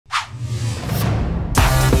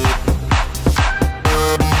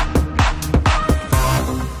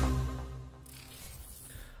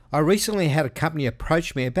I recently had a company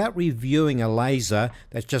approach me about reviewing a laser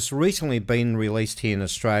that's just recently been released here in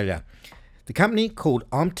Australia. The company, called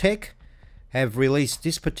Omtech, have released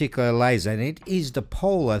this particular laser, and it is the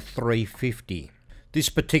Polar350. This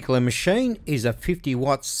particular machine is a 50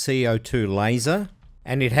 watt CO2 laser,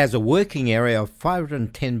 and it has a working area of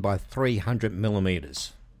 510 by 300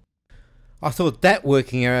 millimeters. I thought that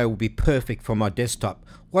working area would be perfect for my desktop.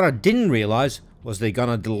 What I didn't realize was they're going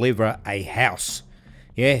to deliver a house.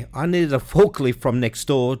 Yeah, I needed a forklift from next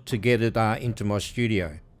door to get it into my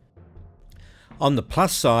studio. On the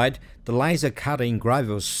plus side, the laser cutter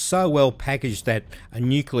engraver was so well packaged that a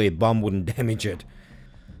nuclear bomb wouldn't damage it.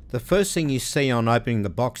 The first thing you see on opening the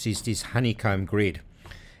box is this honeycomb grid.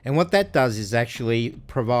 And what that does is actually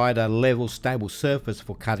provide a level, stable surface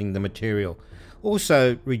for cutting the material,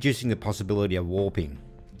 also reducing the possibility of warping.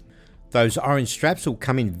 Those orange straps will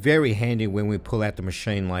come in very handy when we pull out the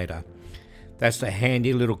machine later. That's the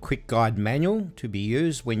handy little quick guide manual to be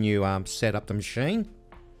used when you set up the machine.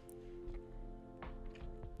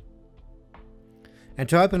 And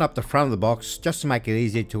to open up the front of the box, just to make it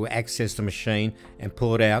easier to access the machine and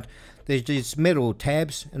pull it out, there's these metal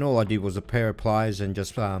tabs, and all I did was a pair of pliers and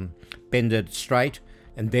just bend it straight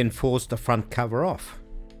and then force the front cover off.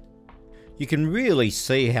 You can really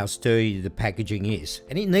see how sturdy the packaging is,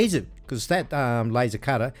 and it needs it because that laser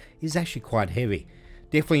cutter is actually quite heavy.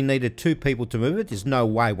 Definitely needed two people to move it. There's no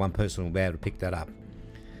way one person will be able to pick that up.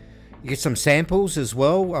 You get some samples as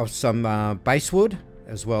well of some basswood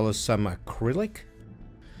as well as some acrylic.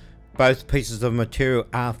 Both pieces of material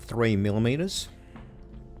are 3 millimeters.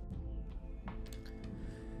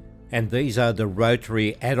 And these are the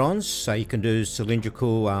rotary add-ons, so you can do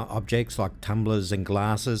cylindrical objects like tumblers and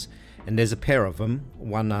glasses, and there's a pair of them.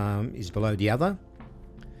 One is below the other.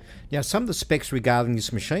 Now, some of the specs regarding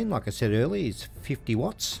this machine, like I said earlier, is 50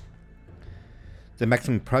 watts. The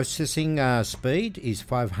maximum processing speed is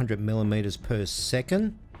 500 millimeters per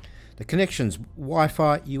second. The connection's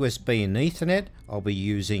Wi-Fi, USB and Ethernet. I'll be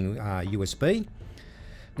using USB.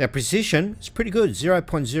 Now, precision is pretty good,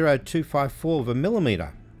 0.0254 of a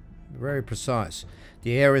millimeter. Very precise.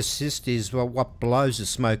 The air assist is what blows the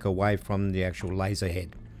smoke away from the actual laser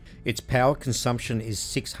head. Its power consumption is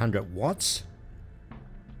 600 watts.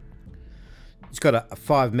 It's got a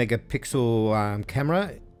 5 megapixel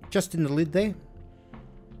camera just in the lid there,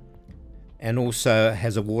 and also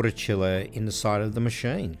has a water chiller in the side of the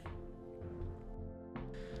machine.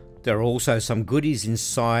 There are also some goodies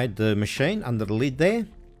inside the machine under the lid there.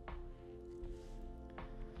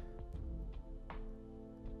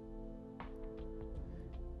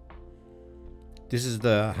 This is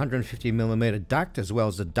the 150 millimeter duct as well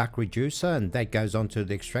as the duct reducer, and that goes onto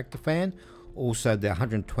the extractor fan. Also the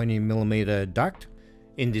 120 millimeter duct.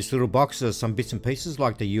 In this little box there's some bits and pieces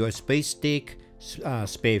like the USB stick,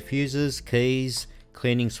 spare fuses, keys,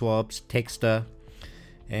 cleaning swabs, texter,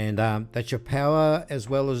 and that's your power as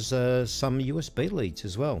well as some USB leads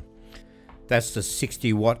as well. That's the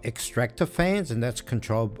 60 watt extractor fans, and that's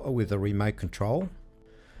controlled with a remote control.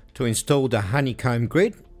 To install the honeycomb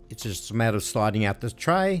grid, it's just a matter of sliding out the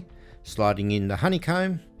tray, sliding in the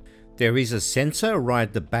honeycomb. There is a sensor right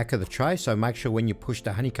at the back of the tray, so make sure when you push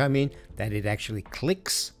the honeycomb in that it actually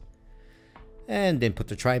clicks. And then put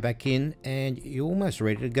the tray back in and you're almost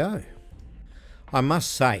ready to go. I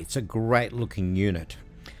must say, it's a great looking unit.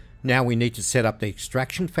 Now we need to set up the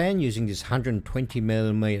extraction fan using this 120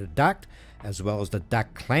 millimeter duct as well as the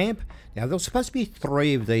duct clamp. Now there's supposed to be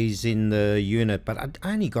 3 of these in the unit, but I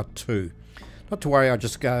only got 2. Not to worry, I'll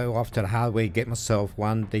just go off to the hardware, get myself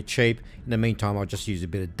one. They're cheap. In the meantime, I'll just use a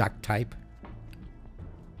bit of duct tape.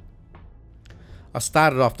 I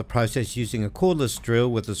started off the process using a cordless drill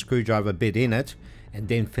with a screwdriver bit in it, and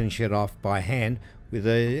then finish it off by hand with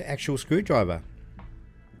an actual screwdriver.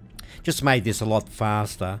 Just made this a lot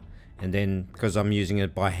faster, and then because I'm using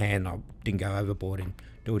it by hand, I didn't go overboard and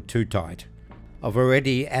do it too tight. I've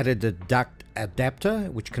already added the duct adapter,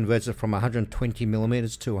 which converts it from 120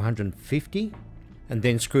 millimeters to 150, and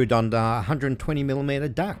then screwed on the 120 millimeter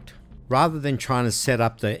duct. Rather than trying to set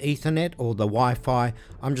up the Ethernet or the Wi-Fi,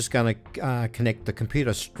 I'm just going to connect the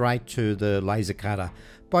computer straight to the laser cutter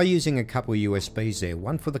by using a couple of USBs there,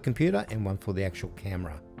 one for the computer and one for the actual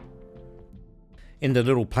camera. In the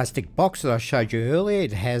little plastic box that I showed you earlier,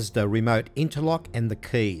 it has the remote interlock and the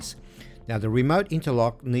keys. Now the remote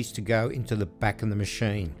interlock needs to go into the back of the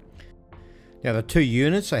machine. Now the 2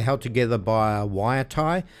 units are held together by a wire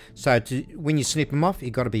tie, so when you snip them off,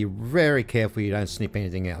 you've got to be very careful you don't snip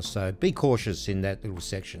anything else, so be cautious in that little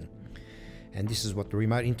section. And this is what the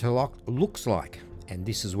remote interlock looks like, and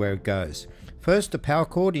this is where it goes. First, the power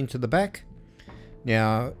cord into the back.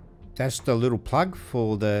 Now That's the little plug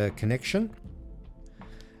for the connection.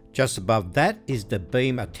 Just above that is the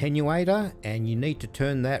beam attenuator, and you need to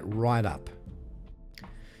turn that right up.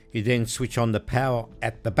 You then switch on the power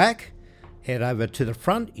at the back, head over to the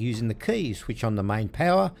front using the key, switch on the main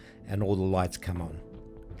power, and all the lights come on.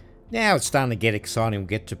 Now it's starting to get exciting. We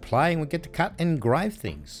get to play and we get to cut and engrave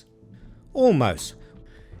things. Almost.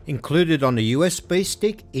 Included on the USB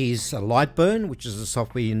stick is a Lightburn, which is the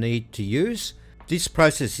software you need to use. This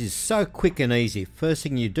process is so quick and easy. First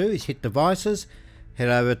thing you do is hit devices, head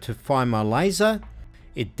over to find my laser.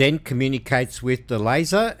 It then communicates with the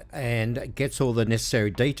laser and gets all the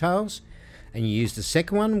necessary details. And you use the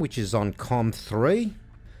second one, which is on COM3.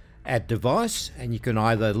 Add device, and you can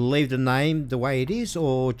either leave the name the way it is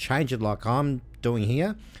or change it like I'm doing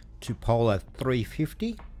here to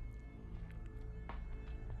Polar350.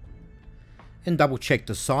 And double check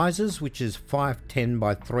the sizes, which is 510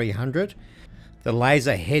 by 300. The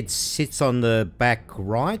laser head sits on the back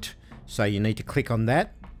right, so you need to click on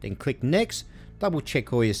that, then click next, double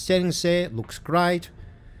check all your settings there, it looks great,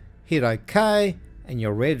 hit OK, and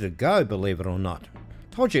you're ready to go, believe it or not.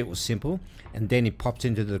 Told you it was simple, and then it pops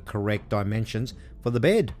into the correct dimensions for the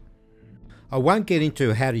bed. I won't get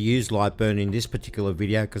into how to use Lightburn in this particular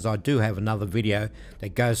video because I do have another video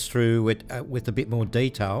that goes through it with a bit more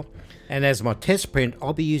detail. And as my test print,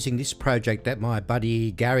 I'll be using this project that my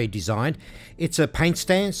buddy Gary designed. It's a paint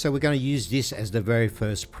stand, so we're going to use this as the very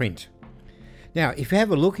first print. Now, if you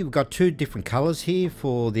have a look, we've got two different colors here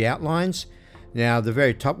for the outlines. Now, the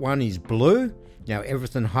very top one is blue. Now,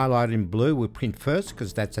 everything highlighted in blue will print first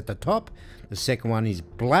because that's at the top. The second one is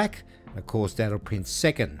black. Of course, that'll print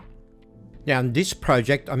second. Now, in this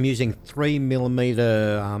project, I'm using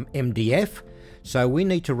 3mm MDF. So we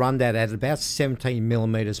need to run that at about 17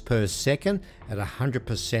 millimeters per second at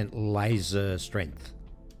 100% laser strength.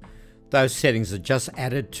 Those settings are just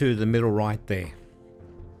added to the middle right there.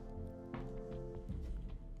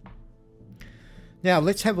 Now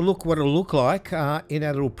let's have a look what it'll look like in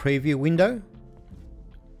our little preview window.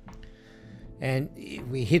 And if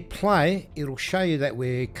we hit play, it'll show you that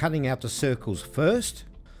we're cutting out the circles first.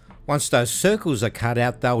 Once those circles are cut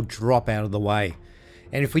out, they'll drop out of the way.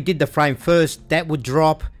 And if we did the frame first, that would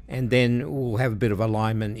drop, and then we'll have a bit of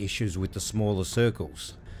alignment issues with the smaller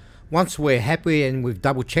circles. Once we're happy and we've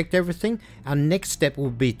double checked everything, our next step will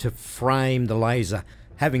be to frame the laser.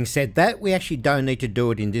 Having said that, we actually don't need to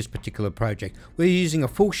do it in this particular project. We're using a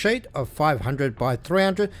full sheet of 500 by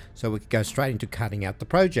 300, so we can go straight into cutting out the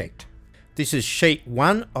project. This is sheet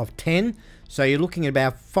 1 of 10, so you're looking at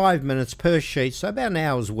about 5 minutes per sheet, so about an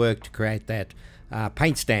hour's work to create that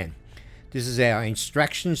paint stand. This is our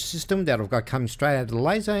instruction system that I've got coming straight out of the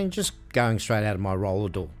laser and just going straight out of my roller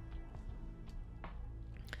door.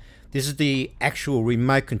 This is the actual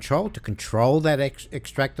remote control to control that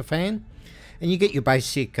extractor fan. And you get your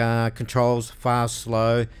basic controls, fast,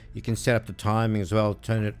 slow. You can set up the timing as well,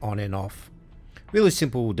 turn it on and off. Really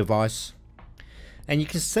simple device. And you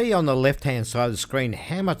can see on the left hand side of the screen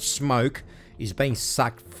how much smoke is being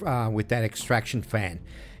sucked with that extraction fan.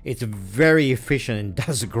 It's very efficient and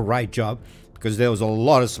does a great job because there was a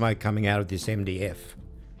lot of smoke coming out of this MDF.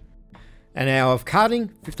 An hour of cutting,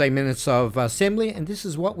 15 minutes of assembly, and this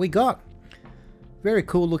is what we got. Very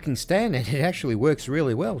cool looking stand, and it actually works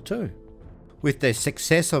really well too. With the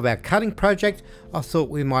success of our cutting project, I thought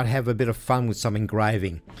we might have a bit of fun with some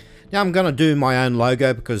engraving. Now I'm going to do my own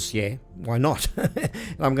logo because, yeah, why not?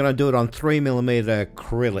 I'm going to do it on 3mm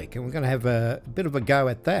acrylic, and we're going to have a bit of a go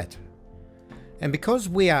at that. And because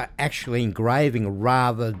we are actually engraving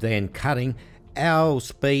rather than cutting, our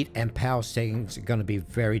speed and power settings are going to be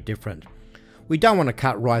very different. We don't want to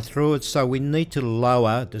cut right through it, so we need to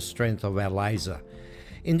lower the strength of our laser.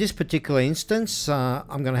 In this particular instance,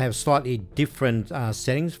 I'm going to have slightly different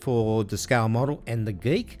settings for the scale model and the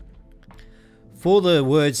geek. For the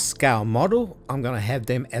word scale model, I'm going to have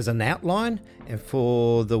them as an outline, and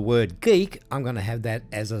for the word geek, I'm going to have that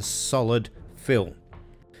as a solid fill.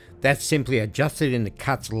 That's simply adjusted in the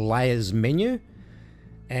cuts layers menu,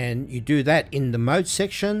 and you do that in the mode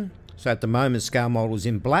section. So at the moment scale model is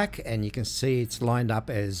in black, and you can see it's lined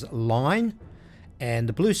up as line, and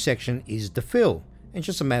the blue section is the fill. It's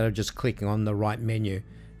just a matter of just clicking on the right menu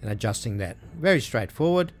and adjusting that. Very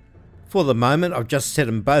straightforward. For the moment I've just set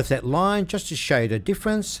them both at line just to show you the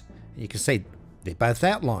difference. You can see they're both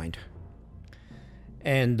outlined.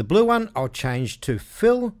 And the blue one I'll change to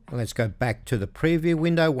fill, and let's go back to the preview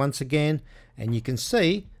window once again, and you can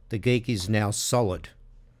see the geek is now solid.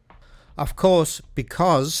 Of course,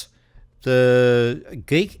 because the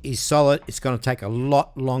geek is solid, it's going to take a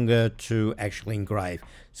lot longer to actually engrave.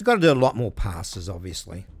 So you've got to do a lot more passes,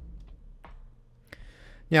 obviously.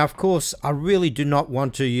 Now of course I really do not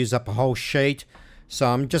want to use up a whole sheet, so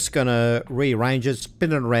I'm just going to rearrange it,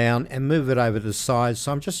 spin it around and move it over to the side.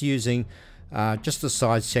 So I'm just using just the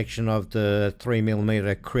side section of the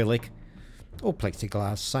 3mm acrylic or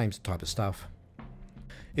plexiglass, same type of stuff.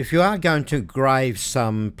 If you are going to engrave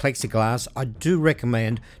some plexiglass, I do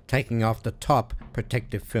recommend taking off the top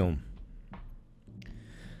protective film.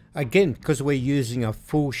 Again, because we're using a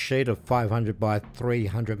full sheet of 500 by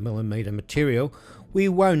 300mm material, we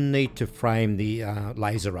won't need to frame the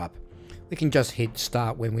laser up. We can just hit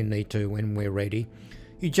start when we need to, when we're ready.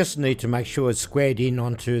 You just need to make sure it's squared in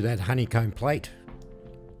onto that honeycomb plate.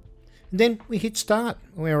 And then we hit start,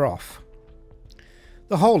 we're off.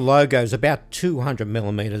 The whole logo is about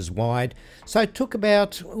 200mm wide, so it took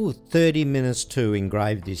about 30 minutes to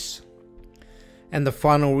engrave this. And the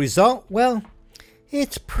final result, well,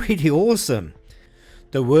 it's pretty awesome.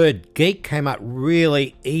 The word geek came up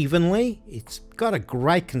really evenly. It's got a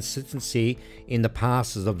great consistency in the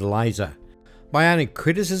passes of the laser. My only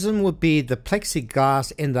criticism would be the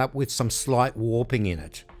plexiglass ended up with some slight warping in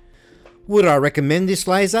it. Would I recommend this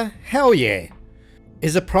laser? Hell yeah.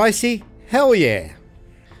 Is it pricey? Hell yeah.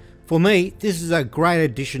 For me, this is a great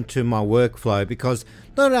addition to my workflow because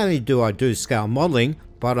not only do I do scale modeling,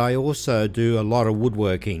 but I also do a lot of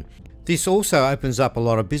woodworking. This also opens up a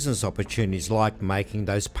lot of business opportunities like making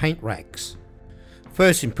those paint racks.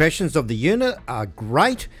 First impressions of the unit are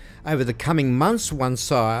great. Over the coming months,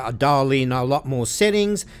 once I dial in a lot more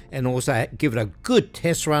settings and also give it a good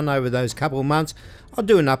test run over those couple of months, I'll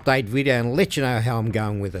do an update video and let you know how I'm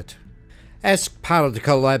going with it. As part of the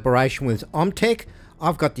collaboration with Omtech,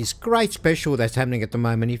 I've got this great special that's happening at the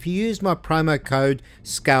moment. If you use my promo code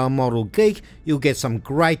ScaleModelGeek, you'll get some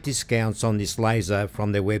great discounts on this laser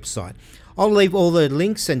from their website. I'll leave all the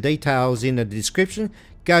links and details in the description.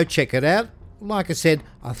 Go check it out. Like I said,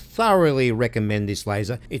 I thoroughly recommend this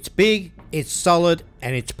laser. It's big, it's solid,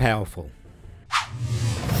 and it's powerful.